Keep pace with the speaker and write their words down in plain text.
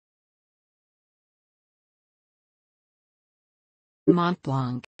Mont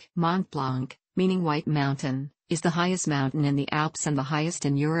Blanc. Mont Blanc, meaning White Mountain, is the highest mountain in the Alps and the highest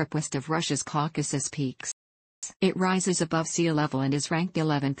in Europe west of Russia's Caucasus peaks. It rises above sea level and is ranked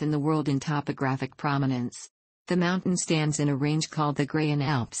 11th in the world in topographic prominence. The mountain stands in a range called the Graian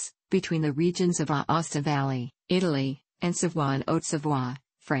Alps, between the regions of Aosta Valley, Italy, and Savoie and Haute-Savoie,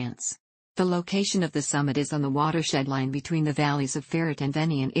 France. The location of the summit is on the watershed line between the valleys of Ferret and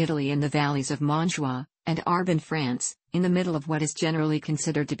Veny in Italy and the valleys of Montjoie and Arve in France, in the middle of what is generally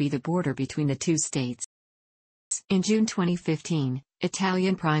considered to be the border between the two states. In June 2015,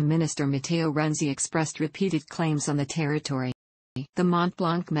 Italian Prime Minister Matteo Renzi expressed repeated claims on the territory. The Mont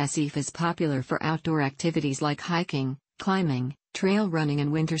Blanc massif is popular for outdoor activities like hiking, climbing, trail running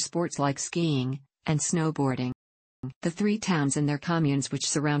and winter sports like skiing and snowboarding. The three towns and their communes which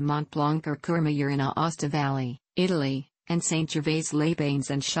surround Mont Blanc are Courmayeur in Aosta Valley, Italy, and Saint-Gervais-les-Bains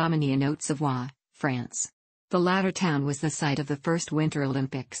and Chamonix in Haute-Savoie, France. The latter town was the site of the first Winter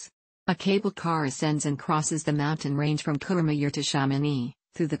Olympics. A cable car ascends and crosses the mountain range from Courmayeur to Chamonix,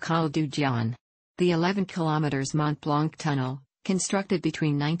 through the Col du Gion. The 11 km Mont Blanc tunnel, constructed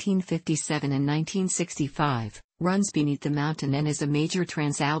between 1957 and 1965, runs beneath the mountain and is a major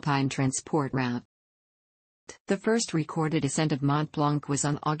transalpine transport route. The first recorded ascent of Mont Blanc was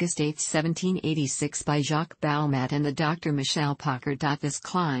on August 8, 1786 by Jacques Balmat and the Dr. Michel Paccard. This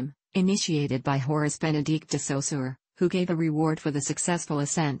climb, initiated by Horace Benedict de Saussure, who gave a reward for the successful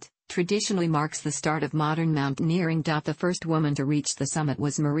ascent, traditionally marks the start of modern mountaineering. The first woman to reach the summit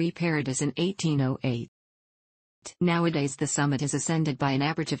was Marie Paradis in 1808. Nowadays the summit is ascended by an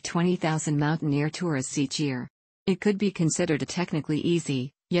average of 20,000 mountaineer tourists each year. It could be considered a technically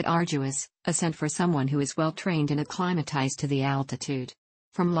easy, yet arduous, ascent for someone who is well trained and acclimatized to the altitude.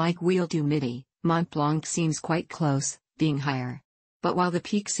 From L'Aiguille du Midi, Mont Blanc seems quite close, being higher. But while the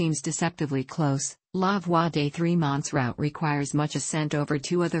peak seems deceptively close, La Voie des Trois Monts route requires much ascent over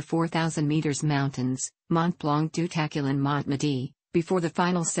two other 4,000 meters mountains, Mont Blanc du Taquil and Mont Midi, before the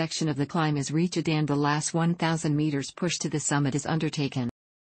final section of the climb is reached and the last 1,000 meters push to the summit is undertaken.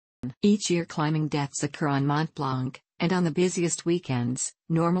 Each year climbing deaths occur on Mont Blanc, and on the busiest weekends,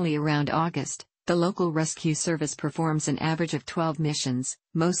 normally around August, the local rescue service performs an average of 12 missions,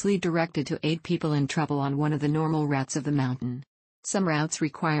 mostly directed to aid people in trouble on one of the normal routes of the mountain. Some routes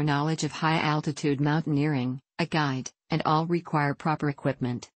require knowledge of high-altitude mountaineering, a guide, and all require proper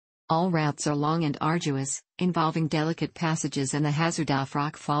equipment. All routes are long and arduous, involving delicate passages and the hazard of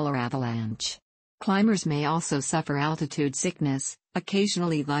rockfall or avalanche. Climbers may also suffer altitude sickness,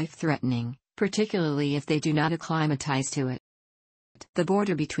 occasionally life-threatening, particularly if they do not acclimatize to it. The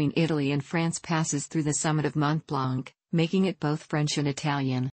border between Italy and France passes through the summit of Mont Blanc, making it both French and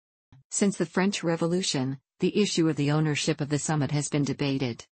Italian. Since the French Revolution, the issue of the ownership of the summit has been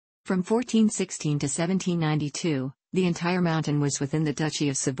debated. From 1416 to 1792, the entire mountain was within the Duchy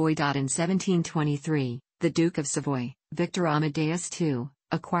of Savoy. In 1723, the Duke of Savoy, Victor Amadeus II,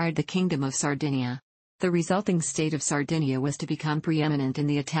 acquired the Kingdom of Sardinia. The resulting state of Sardinia was to become preeminent in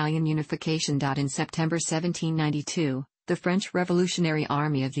the Italian unification. In September 1792, the French Revolutionary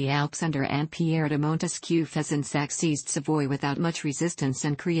Army of the Alps under Pierre de Montesquieu Fezensac seized Savoy without much resistance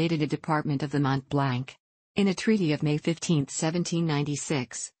and created a department of the Mont Blanc. In a treaty of May 15,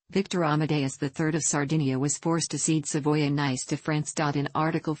 1796, Victor Amadeus III of Sardinia was forced to cede Savoy and Nice to France. In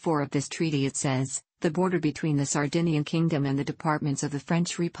Article 4 of this treaty it says, "The border between the Sardinian kingdom and the departments of the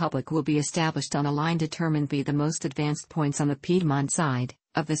French Republic will be established on a line determined by the most advanced points on the Piedmont side,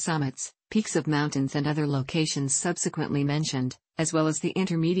 of the summits, peaks of mountains and other locations subsequently mentioned, as well as the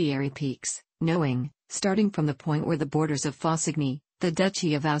intermediary peaks, knowing, starting from the point where the borders of Faucigny, the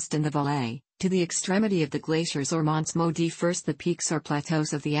Duchy of Aosta and the Valais, to the extremity of the glaciers or Monts Maudits, first the peaks or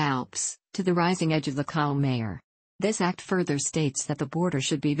plateaus of the Alps, to the rising edge of the Col Meyer." This act further states that the border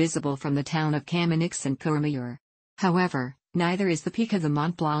should be visible from the town of Chamonix and Courmayeur. However, neither is the peak of the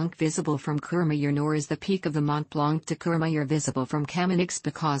Mont Blanc visible from Courmayeur nor is the peak of the Mont Blanc to Courmayeur visible from Chamonix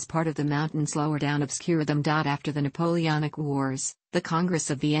because part of the mountains lower down obscure them. After the Napoleonic Wars, the Congress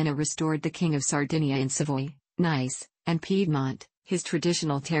of Vienna restored the King of Sardinia in Savoy, Nice, and Piedmont, his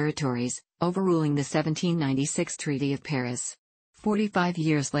traditional territories, overruling the 1796 Treaty of Paris. 45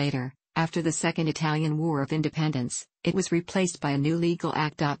 years later, after the Second Italian War of Independence, it was replaced by a new legal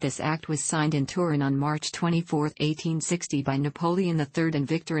act. This act was signed in Turin on March 24, 1860 by Napoleon III and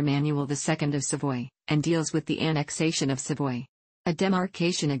Victor Emmanuel II of Savoy, and deals with the annexation of Savoy. A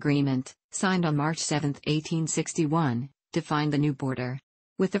demarcation agreement, signed on March 7, 1861, defined the new border.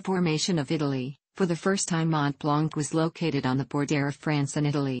 With the formation of Italy, for the first time Mont Blanc was located on the border of France and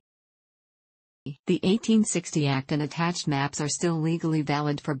Italy. The 1860 Act and attached maps are still legally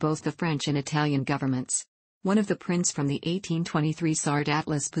valid for both the French and Italian governments. One of the prints from the 1823 Sard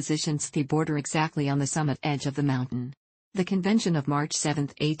Atlas positions the border exactly on the summit edge of the mountain. The Convention of March 7,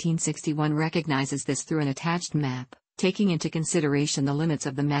 1861 recognizes this through an attached map, taking into consideration the limits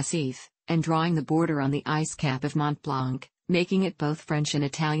of the Massif, and drawing the border on the ice cap of Mont Blanc, making it both French and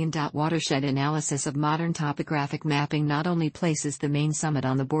Italian. Watershed analysis of modern topographic mapping not only places the main summit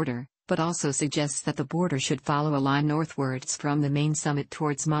on the border, but also suggests that the border should follow a line northwards from the main summit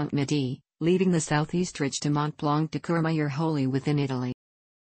towards Mont Midi, leaving the southeast ridge to Mont Blanc to Courmayeur wholly within Italy.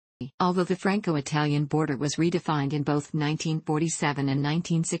 Although the Franco-Italian border was redefined in both 1947 and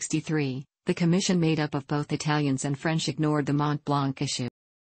 1963, the commission made up of both Italians and French ignored the Mont Blanc issue.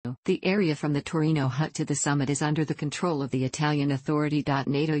 The area from the Torino hut to the summit is under the control of the Italian authority.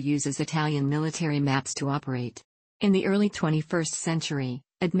 NATO uses Italian military maps to operate. In the early 21st century,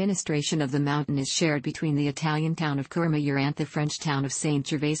 administration of the mountain is shared between the Italian town of Courmayeur and the French town of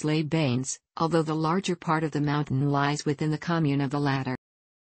Saint-Gervais-les-Bains, although the larger part of the mountain lies within the commune of the latter.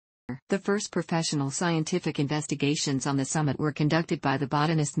 The first professional scientific investigations on the summit were conducted by the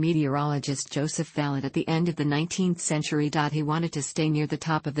botanist meteorologist Joseph Vallet at the end of the 19th century. He wanted to stay near the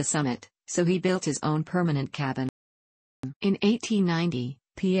top of the summit, so he built his own permanent cabin. In 1890,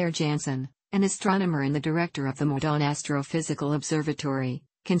 Pierre Janssen, an astronomer and the director of the Montjoie Astrophysical Observatory,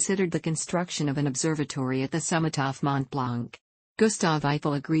 considered the construction of an observatory at the summit of Mont Blanc. Gustave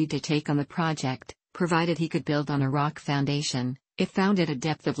Eiffel agreed to take on the project, provided he could build on a rock foundation, if found at a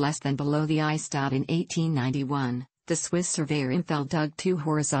depth of less than below the ice. In 1891, the Swiss surveyor Infeld dug 2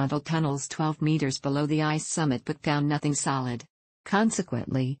 horizontal tunnels 12 meters below the ice summit but found nothing solid.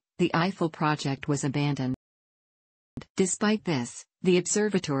 Consequently, the Eiffel project was abandoned. Despite this, the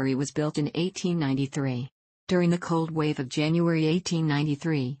observatory was built in 1893. During the cold wave of January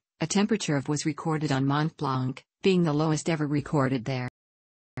 1893, a temperature of was recorded on Mont Blanc, being the lowest ever recorded there.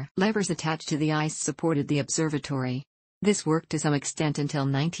 Levers attached to the ice supported the observatory. This worked to some extent until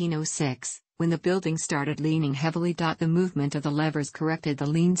 1906, when the building started leaning heavily. The movement of the levers corrected the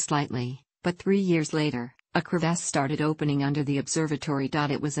lean slightly, but 3 years later, a crevasse started opening under the observatory.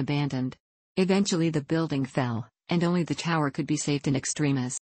 It was abandoned. Eventually the building fell, and only the tower could be saved in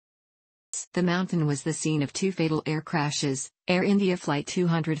extremis. The mountain was the scene of 2 fatal air crashes, Air India Flight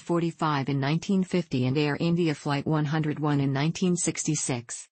 245 in 1950 and Air India Flight 101 in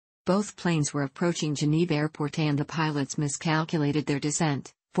 1966. Both planes were approaching Genève Airport and the pilots miscalculated their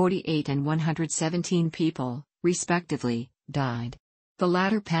descent. 48 and 117 people, respectively, died. The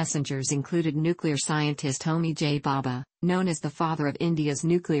latter passengers included nuclear scientist Homi J. Bhabha, known as the father of India's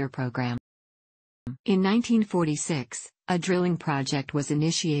nuclear program. In 1946, a drilling project was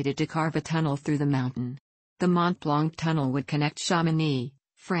initiated to carve a tunnel through the mountain. The Mont Blanc tunnel would connect Chamonix,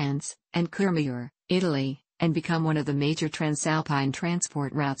 France, and Courmayeur, Italy, and become one of the major transalpine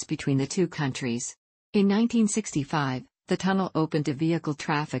transport routes between the two countries. In 1965, the tunnel opened to vehicle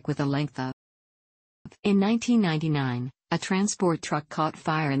traffic with a length of. In 1999, a transport truck caught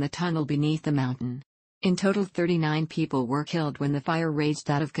fire in the tunnel beneath the mountain. In total 39 people were killed when the fire raged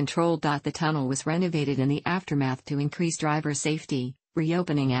out of control. The tunnel was renovated in the aftermath to increase driver safety,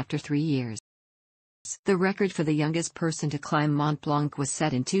 reopening after 3 years. The record for the youngest person to climb Mont Blanc was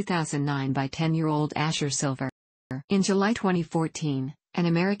set in 2009 by 10-year-old Asher Silver. In July 2014, an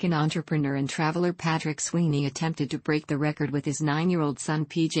American entrepreneur and traveler Patrick Sweeney attempted to break the record with his 9-year-old son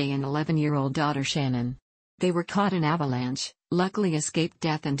PJ and 11-year-old daughter Shannon. They were caught in avalanche, luckily escaped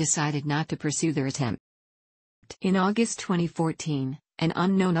death and decided not to pursue their attempt. In August 2014, an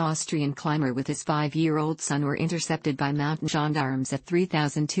unknown Austrian climber with his 5-year-old son were intercepted by mountain gendarmes at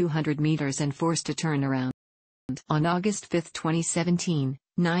 3,200 meters and forced to turn around. On August 5, 2017,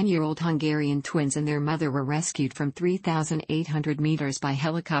 9-year-old Hungarian twins and their mother were rescued from 3,800 meters by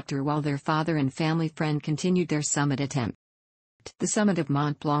helicopter while their father and family friend continued their summit attempt. The summit of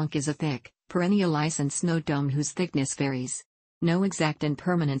Mont Blanc is a thick, perennial ice and snow dome whose thickness varies. No exact and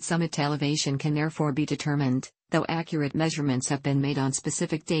permanent summit elevation can therefore be determined, though accurate measurements have been made on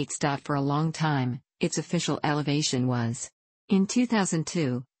specific dates. For a long time, its official elevation was. In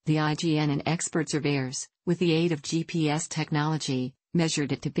 2002, the IGN and expert surveyors, with the aid of GPS technology,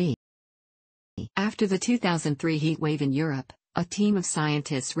 measured it to be. After the 2003 heat wave in Europe, a team of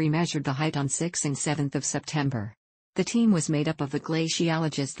scientists remeasured the height on 6 and 7 September. The team was made up of the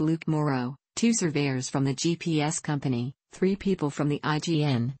glaciologist Luc Moreau, 2 surveyors from the GPS company, 3 people from the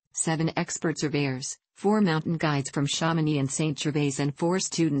IGN, 7 expert surveyors, 4 mountain guides from Chamonix and Saint-Gervais and 4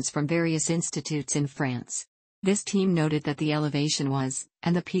 students from various institutes in France. This team noted that the elevation was,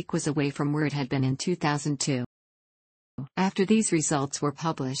 and the peak was away from where it had been in 2002. After these results were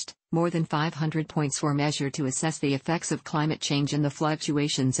published, more than 500 points were measured to assess the effects of climate change and the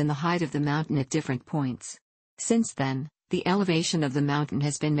fluctuations in the height of the mountain at different points. Since then, the elevation of the mountain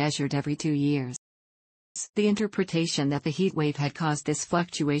has been measured every 2 years. The interpretation that the heat wave had caused this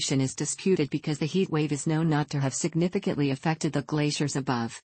fluctuation is disputed because the heat wave is known not to have significantly affected the glaciers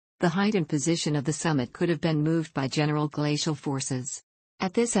above. The height and position of the summit could have been moved by general glacial forces.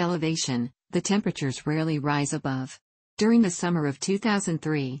 At this elevation, the temperatures rarely rise above. During the summer of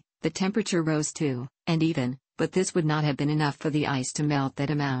 2003, the temperature rose to, and even, but this would not have been enough for the ice to melt that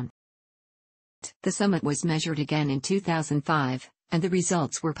amount. The summit was measured again in 2005, and the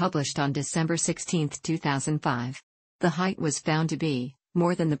results were published on December 16, 2005. The height was found to be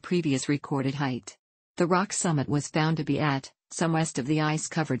more than the previous recorded height. The rock summit was found to be at, some west of the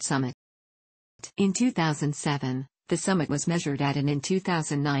ice-covered summit. In 2007, the summit was measured at, and in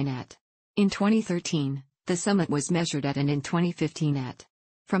 2009 at. In 2013, the summit was measured at, and in 2015 at.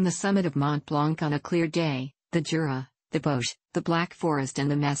 From the summit of Mont Blanc on a clear day, the Jura, the Bauge, the Black Forest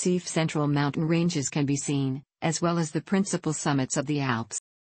and the Massif Central mountain ranges can be seen, as well as the principal summits of the Alps.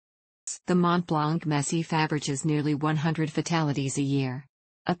 The Mont Blanc Massif averages nearly 100 fatalities a year.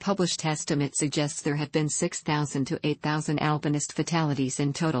 A published estimate suggests there have been 6,000 to 8,000 alpinist fatalities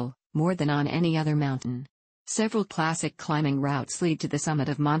in total, more than on any other mountain. Several classic climbing routes lead to the summit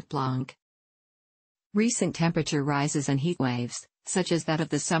of Mont Blanc. Recent temperature rises and heat waves, such as that of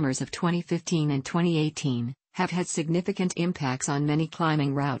the summers of 2015 and 2018, have had significant impacts on many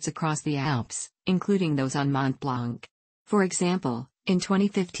climbing routes across the Alps, including those on Mont Blanc. For example, in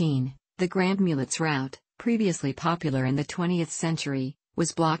 2015, the Grand Mulets route, previously popular in the 20th century,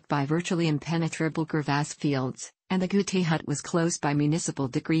 was blocked by virtually impenetrable crevasse fields, and the Goûter hut was closed by municipal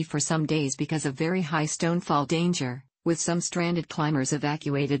decree for some days because of very high stonefall danger, with some stranded climbers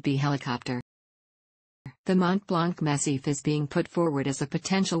evacuated by helicopter. The Mont Blanc Massif is being put forward as a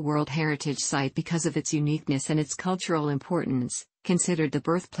potential World Heritage Site because of its uniqueness and its cultural importance, considered the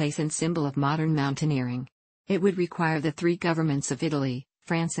birthplace and symbol of modern mountaineering. It would require the 3 governments of Italy,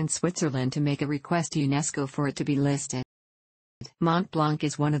 France and Switzerland to make a request to UNESCO for it to be listed. Mont Blanc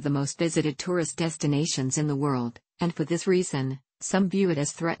is one of the most visited tourist destinations in the world, and for this reason, some view it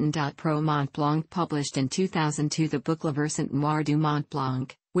as threatened. Pro Mont Blanc published in 2002 the book Le Versant Noir du Mont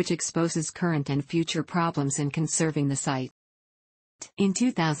Blanc, which exposes current and future problems in conserving the site. In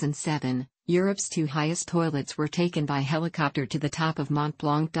 2007, Europe's 2 highest toilets were taken by helicopter to the top of Mont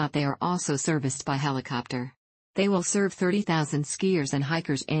Blanc. They are also serviced by helicopter. They will serve 30,000 skiers and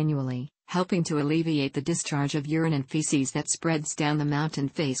hikers annually, helping to alleviate the discharge of urine and feces that spreads down the mountain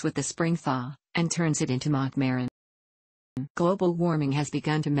face with the spring thaw, and turns it into Montmarin. Global warming has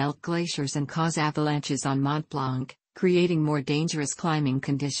begun to melt glaciers and cause avalanches on Mont Blanc, creating more dangerous climbing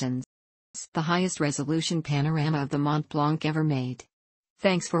conditions. The highest resolution panorama of the Mont Blanc ever made.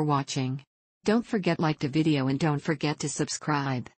 Thanks for watching. Don't forget to like the video and don't forget to subscribe.